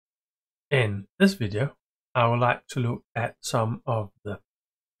In this video, I would like to look at some of the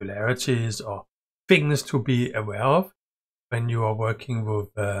peculiarities or things to be aware of when you are working with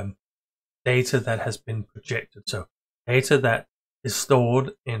data that has been projected. So data that is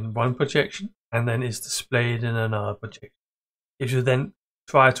stored in one projection and then is displayed in another projection. If you then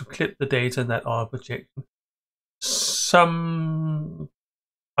try to clip the data in that other projection, some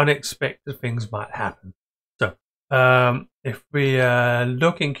unexpected things might happen. So if we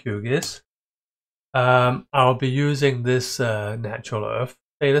look in QGIS, I'll be using this Natural Earth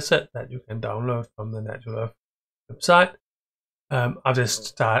dataset that you can download from the Natural Earth website. I've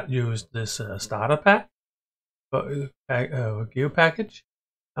just used this starter pack for Geo package.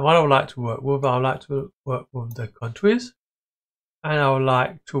 And what I would like to work with, I would like to work with the countries, and I would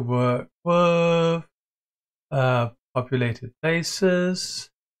like to work with populated places,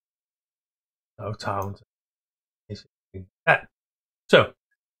 so towns, basically like that. So,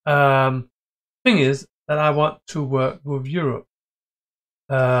 thing is that I want to work with Europe.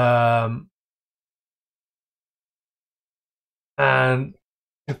 And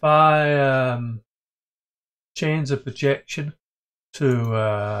if I change the projection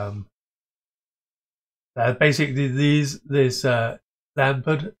to basically this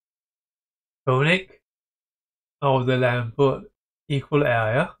Lambert conic or the Lambert equal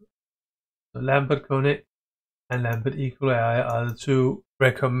area. So Lambert conic and Lambert equal area are the two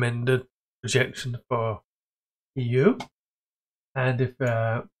recommended projections for EU. And if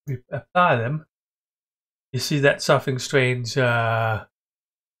we apply them, you see that something strange doesn't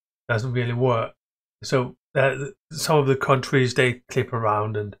really work. So some of the countries, they clip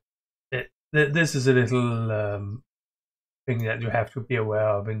around, and this is a little thing that you have to be aware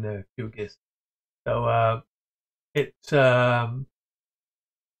of in the QGIS. So it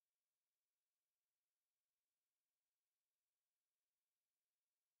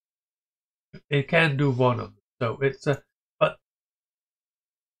can do one of them. So it's but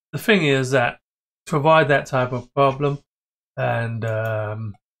the thing is that to avoid that type of problem, and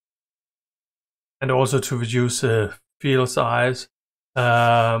also to reduce the field size,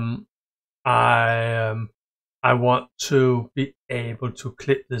 I want to be able to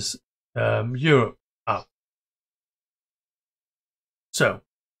clip this Europe up. So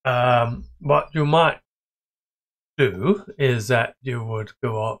what you might do is that you would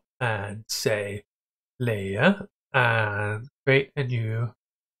go up and say layer and create a new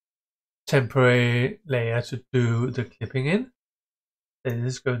temporary layer to do the clipping in. It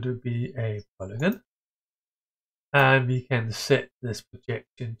is going to be a polygon, and we can set this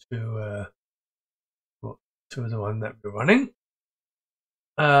projection to the one that we're running.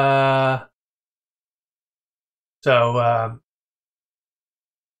 So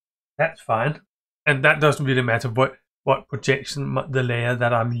that's fine, and that doesn't really matter what projection the layer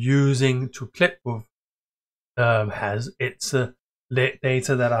that I'm using to clip with has. It's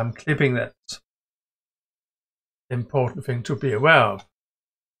data that I'm clipping that's the important thing to be aware of.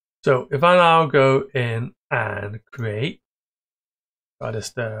 So if I now go in and create, I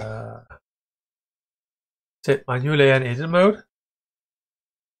just set my new layer in edit mode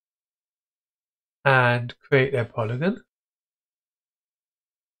and create a polygon.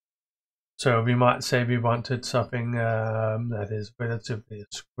 So we might say we wanted something that is relatively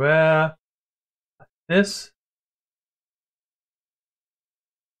square, like this.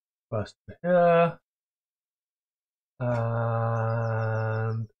 First here,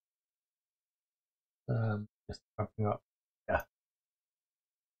 and just popping up. Yeah.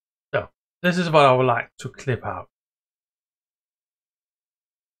 So this is what I would like to clip out.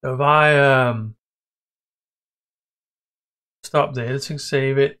 So if I stop the editing,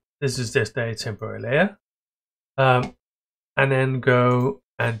 save it. This is just a temporary layer, and then go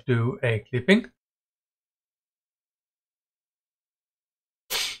and do a clipping.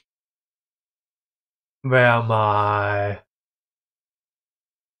 Where my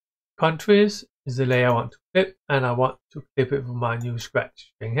countries is the layer I want to clip, and I want to clip it with my new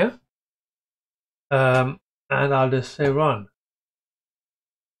scratch thing here. And I'll just say run.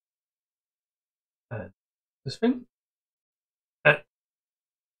 And this thing. And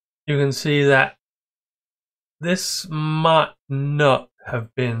you can see that this might not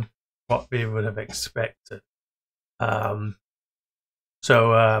have been what we would have expected.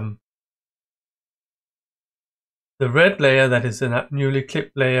 The red layer, that is a newly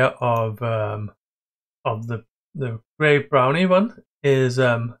clipped layer of the gray brownie one, is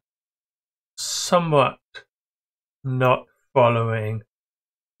somewhat not following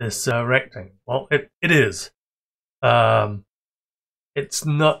this rectangle. Well, it is. It's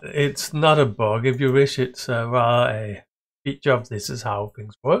not a bug. If you wish, it's rather a feature of this is how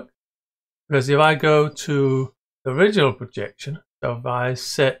things work. Because if I go to the original projection, so if I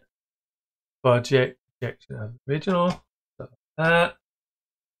set projection as original, so that,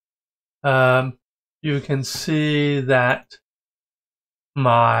 you can see that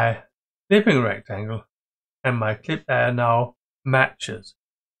my clipping rectangle and my clip area now matches,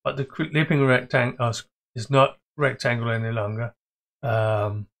 but the clipping rectangle is not rectangle any longer.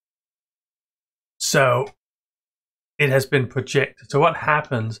 So it has been projected. So what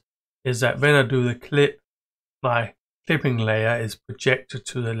happens is that when I do the clip, my clipping layer is projected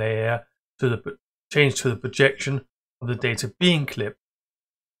to the layer, changed to the projection of the data being clipped.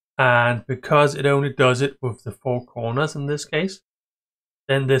 And because it only does it with the 4 corners in this case,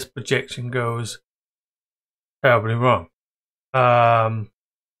 then this projection goes terribly wrong.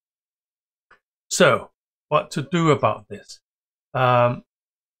 So what to do about this?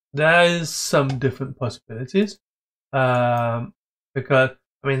 There is some different possibilities, because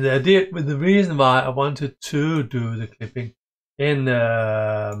I mean the reason why I wanted to do the clipping in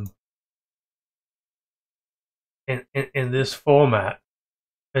this format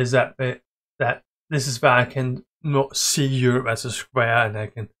is that this is where I can not see Europe as a square, and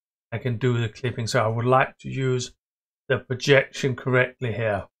I can do the clipping. So I would like to use the projection correctly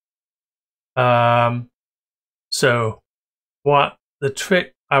here. So what the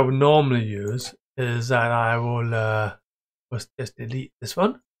trick I would normally use is that I will just delete this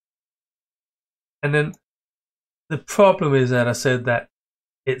one, and then the problem is that I said that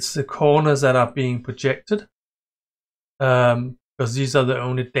it's the corners that are being projected, because these are the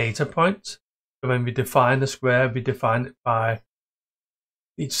only data points. So when we define the square, we define it by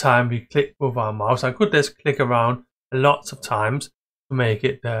each time we click with our mouse. I could just click around lots of times to make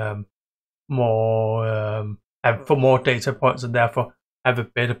it more have for more data points, and therefore have a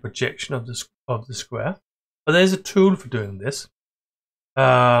better projection of the square. But there's a tool for doing this.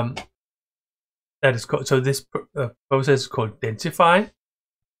 That is called, so this process is called densify.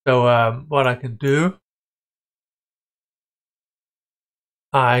 So what I can do,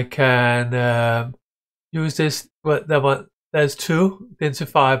 I can use this. Well, there's two: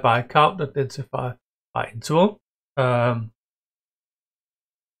 densify by count and densify by interval. So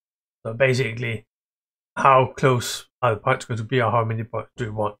basically, how close are the points going to be, or how many points do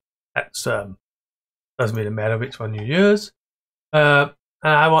you want? That's doesn't really matter which one you use. And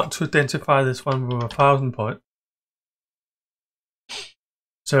I want to densify this one with 1,000 points.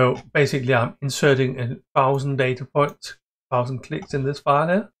 So basically, I'm inserting 1,000 data points, 1,000 clicks in this file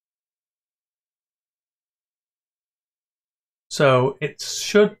here. So it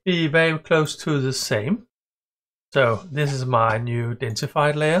should be very close to the same. So this is my new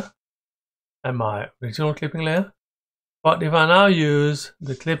densified layer and my original clipping layer. But if I now use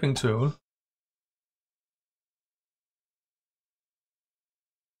the clipping tool,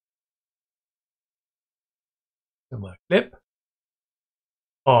 to my clip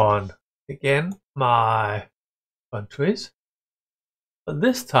on again my countries, but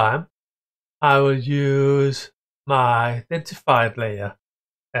this time I will use my densified layer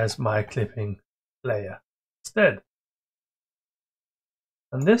as my clipping layer instead.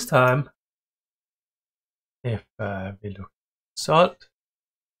 And this time, if we look at salt,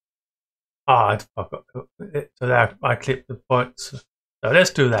 I forgot it, so that I clipped the points. So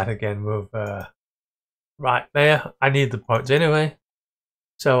let's do that again with right layer. I need the points anyway,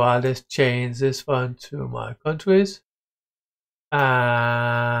 so I'll just change this one to my countries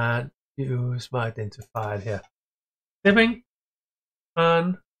and use my identified here. Clipping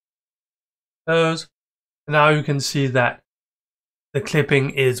and close. Now you can see that the clipping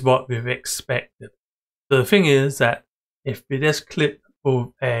is what we've expected. So the thing is that if we just clip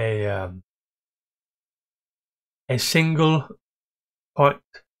with a single point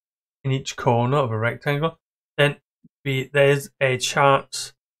in each corner of a rectangle, then there's a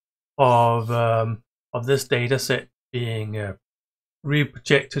chance of this data set being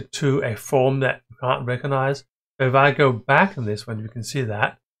reprojected to a form that you can't recognize. So if I go back on this one, you can see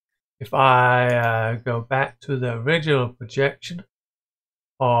that. If I go back to the original projection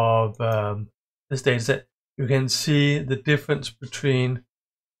of this data set, you can see the difference between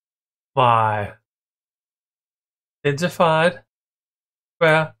my densified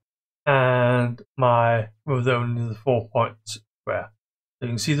square and my with only the 4 points square. So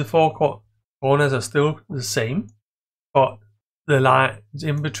you can see the 4 corners are still the same, but the lines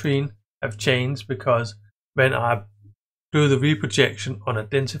in between have changed because when I do the reprojection on a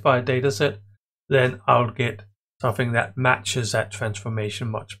densified data set, then I'll get something that matches that transformation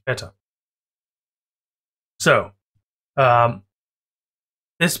much better. So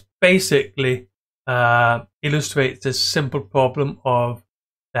this basically illustrates this simple problem of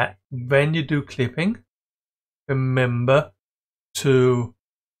that when you do clipping, remember to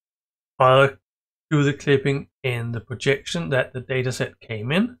either do the clipping in the projection that the dataset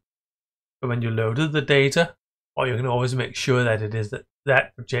came in, so when you loaded the data, or you can always make sure that it is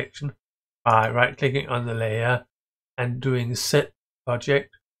that projection by right-clicking on the layer and doing set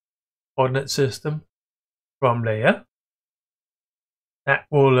project coordinate system from layer. That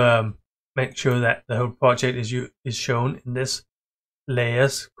will make sure that the whole project is shown in this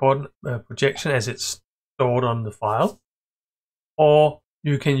layers coordinate projection as it's stored on the file. Or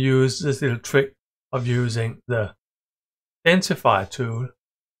you can use this little trick of using the identify tool.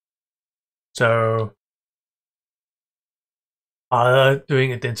 So either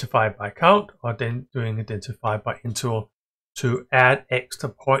doing identify by count or then doing identify by interval to add extra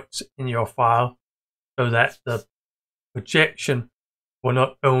points in your file so that the projection will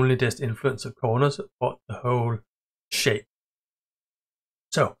not only just influence the corners but the whole shape.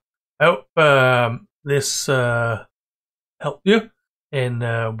 So I hope this helped you in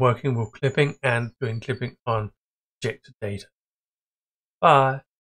working with clipping and doing clipping on projected data. Bye.